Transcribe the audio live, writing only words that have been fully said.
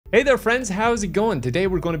Hey there friends, how's it going? Today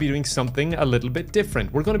we're going to be doing something a little bit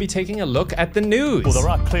different. We're going to be taking a look at the news. Well, there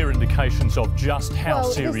are clear indications of just how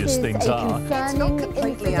serious things are. It's not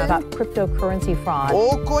completely about cryptocurrency fraud.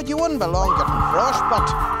 Oh God, you wouldn't belong getting crushed,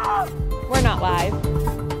 but... We're not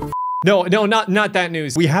live. No, not that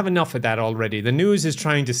news. We have enough of that already. The news is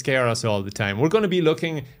trying to scare us all the time. We're going to be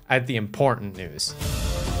looking at the important news.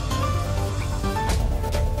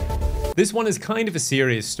 This one is kind of a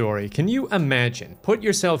serious story. Can you imagine? Put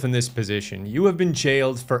yourself in this position. You have been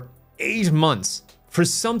jailed for 8 months for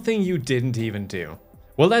something you didn't even do.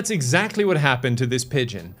 Well, that's exactly what happened to this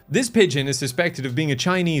pigeon. This pigeon is suspected of being a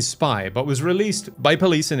Chinese spy, but was released by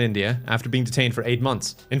police in India after being detained for 8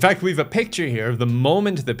 months. In fact, we have a picture here of the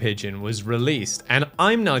moment the pigeon was released, and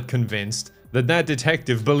I'm not convinced that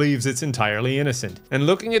detective believes it's entirely innocent. And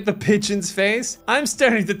looking at the pigeon's face, I'm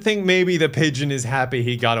starting to think maybe the pigeon is happy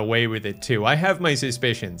he got away with it too. I have my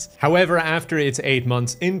suspicions. However, after its 8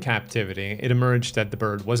 months in captivity, it emerged that the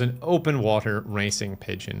bird was an open water racing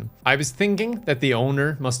pigeon. I was thinking that the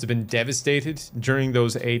owner must have been devastated during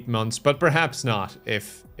those 8 months, but perhaps not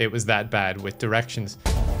if it was that bad with directions.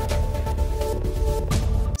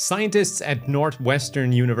 Scientists at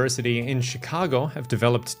Northwestern University in Chicago have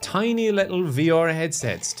developed tiny little VR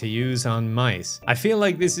headsets to use on mice. I feel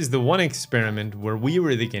like this is the one experiment where we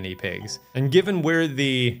were the guinea pigs. And given we're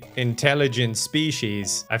the intelligent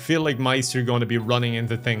species, I feel like mice are going to be running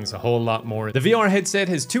into things a whole lot more. The VR headset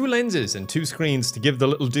has 2 lenses and 2 screens to give the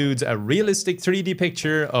little dudes a realistic 3D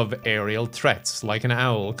picture of aerial threats, like an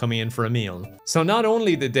owl coming in for a meal. So not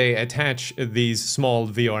only did they attach these small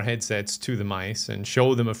VR headsets to the mice and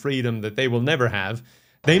show them a freedom that they will never have,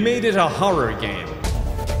 they made it a horror game.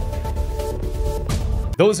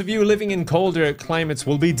 Those of you living in colder climates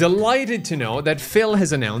will be delighted to know that Phil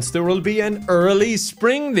has announced there will be an early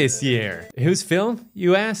spring this year. Who's Phil,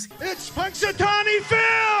 you ask? It's Punxsutawney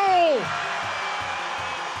Phil!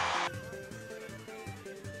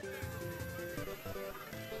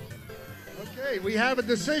 Okay, we have a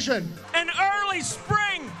decision. An early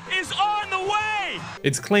spring is on the way!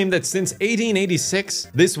 It's claimed that since 1886,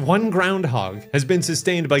 this one groundhog has been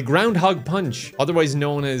sustained by Groundhog Punch, otherwise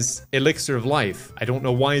known as Elixir of Life. I don't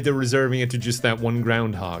know why they're reserving it to just that one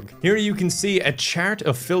groundhog. Here you can see a chart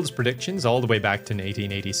of Phil's predictions all the way back to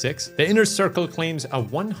 1886. The inner circle claims a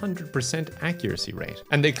 100% accuracy rate.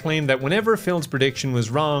 And they claim that whenever Phil's prediction was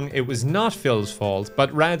wrong, it was not Phil's fault,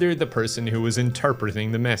 but rather the person who was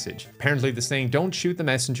interpreting the message. Apparently the saying, "Don't shoot the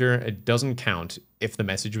messenger, it doesn't count," if the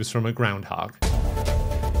message was from a groundhog.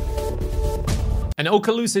 An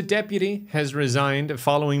Okaloosa deputy has resigned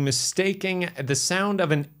following mistaking the sound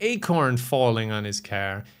of an acorn falling on his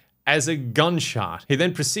car as a gunshot. He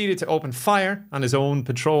then proceeded to open fire on his own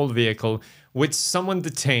patrol vehicle with someone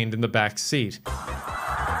detained in the back seat.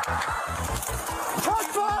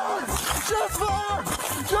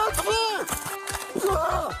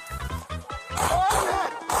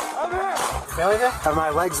 My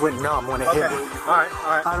legs went numb when it hit me. All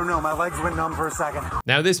right. I don't know, my legs went numb for a second.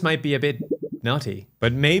 Now this might be a bit nutty,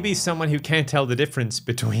 but maybe someone who can't tell the difference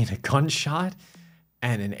between a gunshot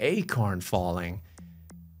and an acorn falling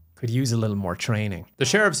could use a little more training. The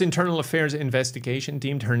Sheriff's Internal Affairs investigation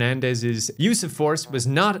deemed Hernandez's use of force was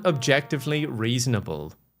not objectively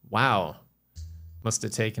reasonable. Wow. Must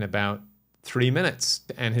have taken about 3 minutes,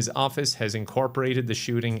 and his office has incorporated the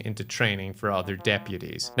shooting into training for other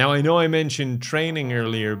deputies. Now, I know I mentioned training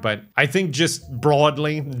earlier, but I think just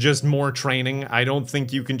broadly, just more training. I don't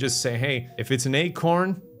think you can just say, hey, if it's an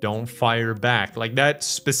acorn, don't fire back. Like that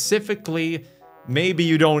specifically, maybe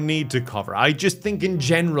you don't need to cover. I just think in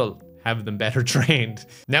general, have them better trained.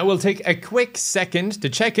 Now we'll take a quick second to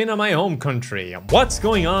check in on my home country. What's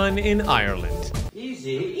going on in Ireland?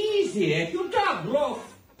 Easy, you talk rough.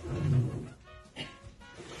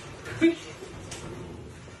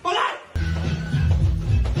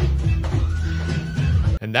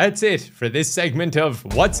 And that's it for this segment of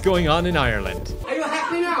What's Going On in Ireland. Are you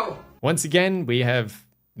happy now? Once again, we have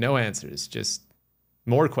no answers, just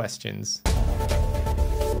more questions.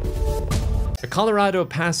 A Colorado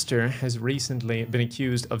pastor has recently been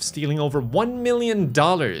accused of stealing over $1 million in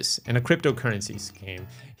a cryptocurrency scheme.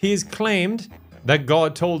 He has claimed that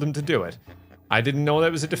God told him to do it. I didn't know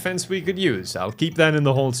that was a defense we could use. I'll keep that in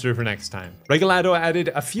the holster for next time. Regalado added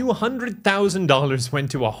a few $100,000 went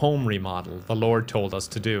to a home remodel the Lord told us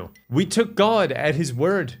to do. We took God at his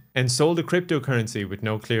word and sold a cryptocurrency with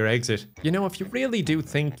no clear exit. You know, if you really do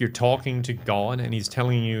think you're talking to God and he's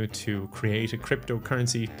telling you to create a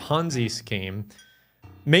cryptocurrency Ponzi scheme,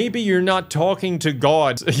 maybe you're not talking to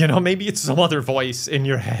God. You know, maybe it's some other voice in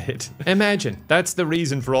your head. Imagine, that's the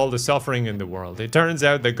reason for all the suffering in the world. It turns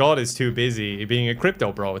out that God is too busy being a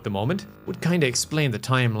crypto bro at the moment. Would kind of explain the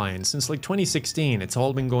timeline. Since like 2016, it's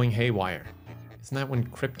all been going haywire. Isn't that when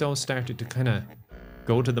crypto started to kind of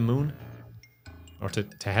go to the moon? Or to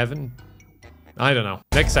heaven? I don't know.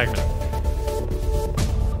 Next segment.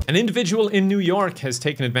 An individual in New York has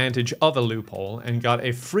taken advantage of a loophole and got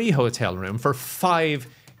a free hotel room for 5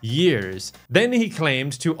 years. Then he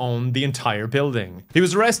claimed to own the entire building. He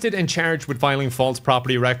was arrested and charged with filing false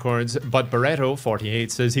property records, but Barreto,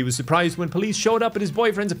 48, says he was surprised when police showed up at his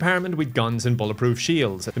boyfriend's apartment with guns and bulletproof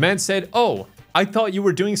shields. The man said, "Oh, I thought you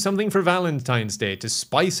were doing something for Valentine's Day to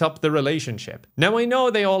spice up the relationship." Now I know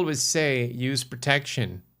they always say use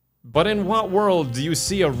protection, but in what world do you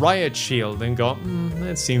see a riot shield and go,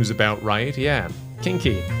 that seems about right, yeah.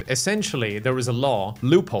 Kinky. Essentially, there was a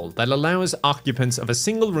loophole that allows occupants of a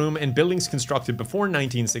single room in buildings constructed before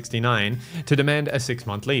 1969 to demand a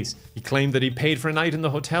 6-month lease. He claimed that he paid for a night in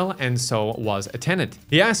the hotel and so was a tenant.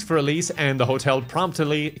 He asked for a lease and the hotel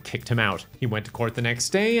promptly kicked him out. He went to court the next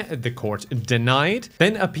day. The court denied,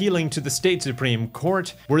 then appealing to the state Supreme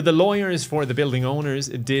Court, where the lawyers for the building owners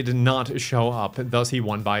did not show up, thus he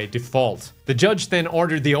won by default. The judge then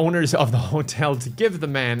ordered the owners of the hotel to give the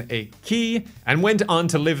man a key and went on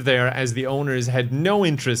to live there as the owners had no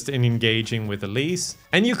interest in engaging with the lease.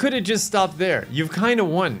 And you could have just stopped there. You've kind of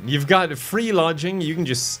won. You've got free lodging. You can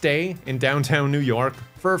just stay in downtown New York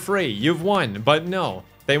for free. You've won. But no.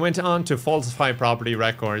 They went on to falsify property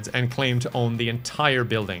records and claim to own the entire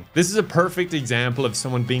building. This is a perfect example of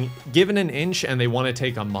someone being given an inch and they want to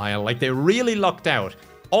take a mile. Like they really lucked out.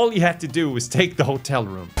 All you had to do was take the hotel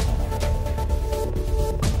room.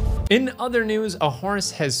 In other news, a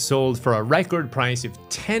horse has sold for a record price of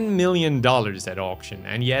 $10 million at auction.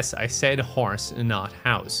 And yes, I said horse, not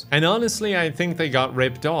house. And honestly, I think they got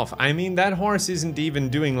ripped off. I mean, that horse isn't even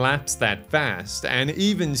doing laps that fast. And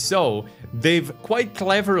even so, they've quite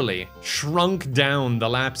cleverly shrunk down the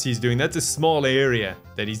laps he's doing. That's a small area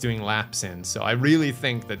that he's doing laps in. So I really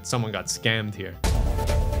think that someone got scammed here.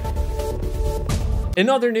 In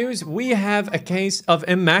other news, we have a case of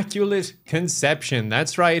immaculate conception.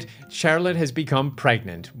 That's right, Charlotte has become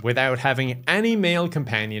pregnant without having any male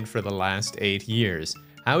companion for the last 8 years.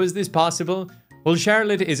 How is this possible? Well,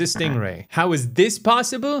 Charlotte is a stingray. How is this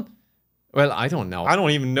possible? Well, I don't know. I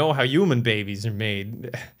don't even know how human babies are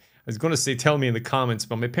made. I was going to say tell me in the comments,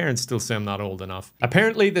 but my parents still say I'm not old enough.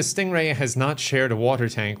 Apparently, the stingray has not shared a water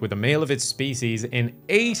tank with a male of its species in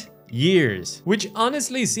 8 years, which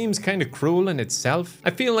honestly seems kind of cruel in itself.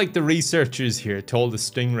 I feel like the researchers here told the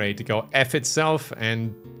stingray to go F itself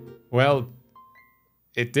and, well,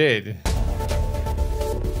 it did.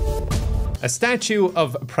 A statue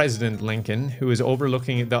of President Lincoln, who is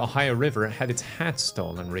overlooking the Ohio River, had its hat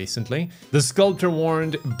stolen recently. The sculptor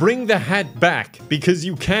warned, "Bring the hat back because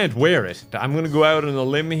you can't wear it." I'm gonna go out on a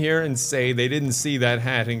limb here and say they didn't see that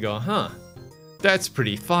hat and go, huh, that's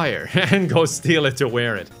pretty fire, and go steal it to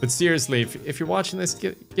wear it. But seriously, if you're watching this,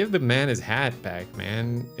 give the man his hat back,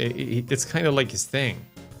 man. It's kind of like his thing.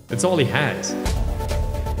 That's all he has.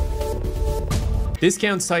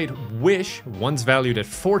 Discount site Wish, once valued at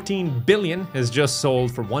 $14 billion, has just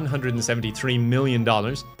sold for $173 million,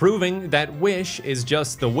 proving that Wish is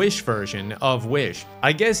just the Wish version of Wish.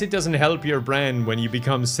 I guess it doesn't help your brand when you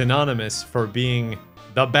become synonymous for being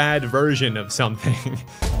the bad version of something.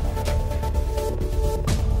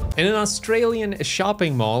 In an Australian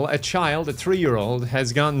shopping mall, a child, a 3-year-old,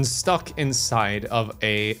 has gotten stuck inside of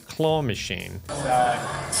a claw machine. Go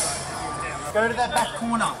to that back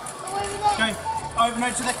corner. Go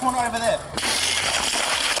over to that corner over there.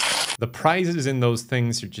 The prizes in those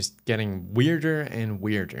things are just getting weirder and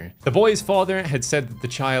weirder. The boy's father had said that the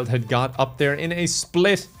child had got up there in a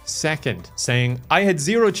split second, saying, "I had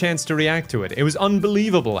zero chance to react to it. It was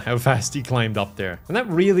unbelievable how fast he climbed up there." And that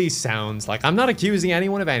really sounds like, I'm not accusing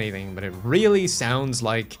anyone of anything, but it really sounds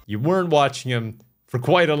like you weren't watching him for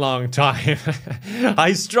quite a long time.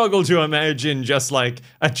 I struggle to imagine just like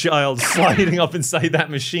a child sliding up inside that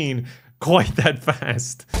machine quite that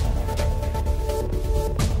fast.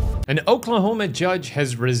 An Oklahoma judge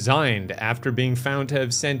has resigned after being found to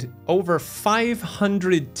have sent over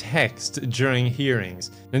 500 texts during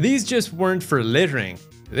hearings. And these just weren't for littering.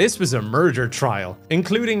 This was a murder trial,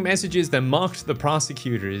 including messages that mocked the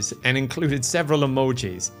prosecutors and included several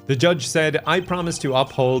emojis. The judge said, "I promise to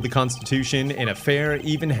uphold the Constitution in a fair,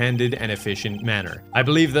 even-handed, and efficient manner. I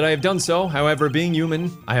believe that I have done so. However, being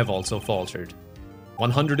human, I have also faltered."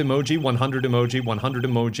 100 emoji, 100 emoji, 100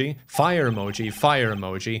 emoji, fire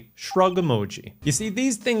emoji, shrug emoji. You see,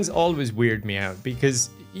 these things always weird me out because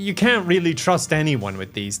you can't really trust anyone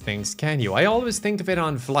with these things, can you? I always think of it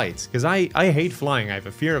on flights because I hate flying. I have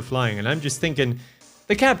a fear of flying, and I'm just thinking,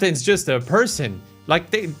 the captain's just a person. Like,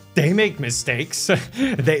 they make mistakes.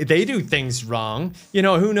 they do things wrong. You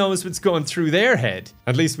know, who knows what's going through their head?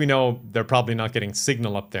 At least we know they're probably not getting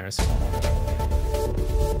signal up there. So.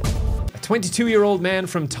 A 22-year-old man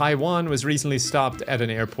from Taiwan was recently stopped at an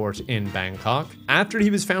airport in Bangkok after he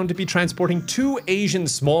was found to be transporting 2 Asian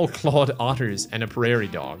small-clawed otters and a prairie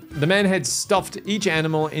dog. The man had stuffed each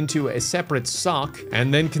animal into a separate sock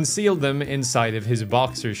and then concealed them inside of his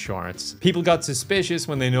boxer shorts. People got suspicious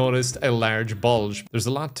when they noticed a large bulge. There's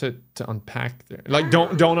a lot to unpack there. Like,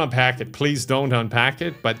 don't unpack it. Please don't unpack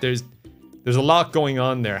it, but there's a lot going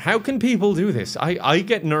on there. How can people do this? I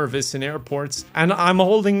get nervous in airports and I'm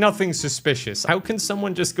holding nothing suspicious. How can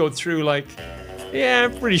someone just go through like, yeah,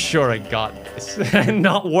 I'm pretty sure I got this and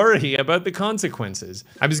not worry about the consequences?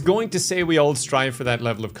 I was going to say we all strive for that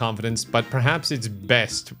level of confidence, but perhaps it's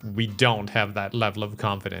best we don't have that level of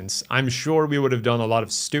confidence. I'm sure we would have done a lot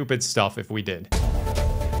of stupid stuff if we did.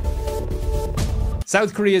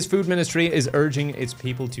 South Korea's food ministry is urging its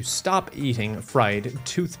people to stop eating fried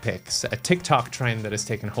toothpicks, a TikTok trend that has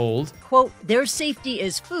taken hold. Quote, their safety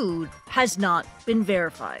as food has not been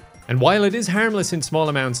verified. And while it is harmless in small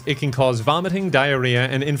amounts, it can cause vomiting, diarrhea,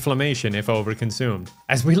 and inflammation if overconsumed.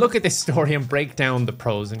 As we look at this story and break down the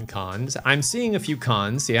pros and cons, I'm seeing a few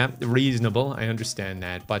cons, yeah, reasonable, I understand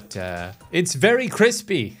that, but it's very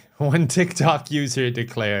crispy. One TikTok user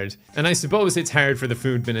declared. And I suppose it's hard for the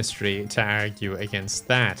food ministry to argue against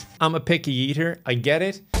that. I'm a picky eater, I get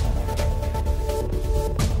it.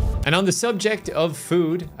 And on the subject of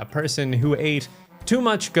food, a person who ate too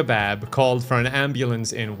much kebab called for an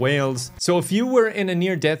ambulance in Wales. So if you were in a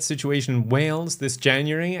near-death situation in Wales this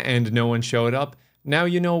January and no one showed up, now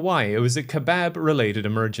you know why. It was a kebab-related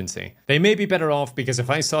emergency. They may be better off because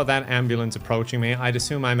if I saw that ambulance approaching me, I'd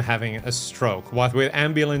assume I'm having a stroke. What with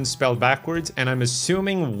ambulance spelled backwards, and I'm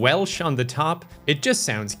assuming Welsh on the top, it just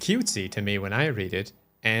sounds cutesy to me when I read it.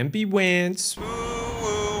 Ambulance.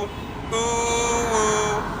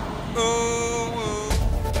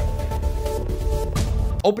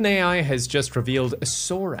 OpenAI has just revealed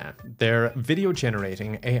Sora, their video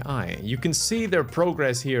generating AI. You can see their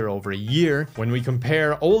progress here over a year when we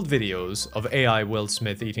compare old videos of AI Will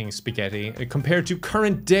Smith eating spaghetti compared to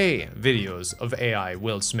current day videos of AI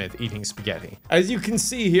Will Smith eating spaghetti. As you can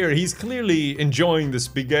see here, he's clearly enjoying the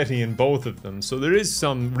spaghetti in both of them, so there is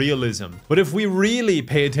some realism. But if we really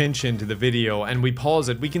pay attention to the video and we pause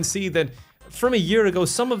it, we can see that from a year ago,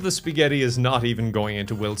 some of the spaghetti is not even going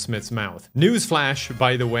into Will Smith's mouth. Newsflash,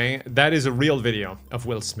 by the way, that is a real video of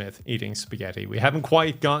Will Smith eating spaghetti. We haven't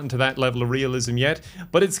quite gotten to that level of realism yet,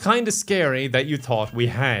 but it's kind of scary that you thought we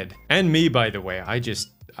had. And me, by the way,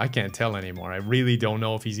 I can't tell anymore. I really don't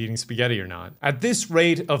know if he's eating spaghetti or not. At this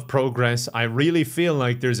rate of progress, I really feel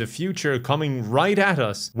like there's a future coming right at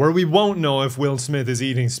us where we won't know if Will Smith is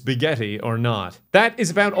eating spaghetti or not. That is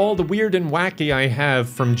about all the weird and wacky I have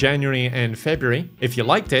from January and February. If you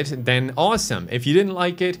liked it, then awesome. If you didn't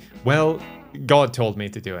like it, well, God told me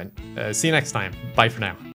to do it. See you next time. Bye for now.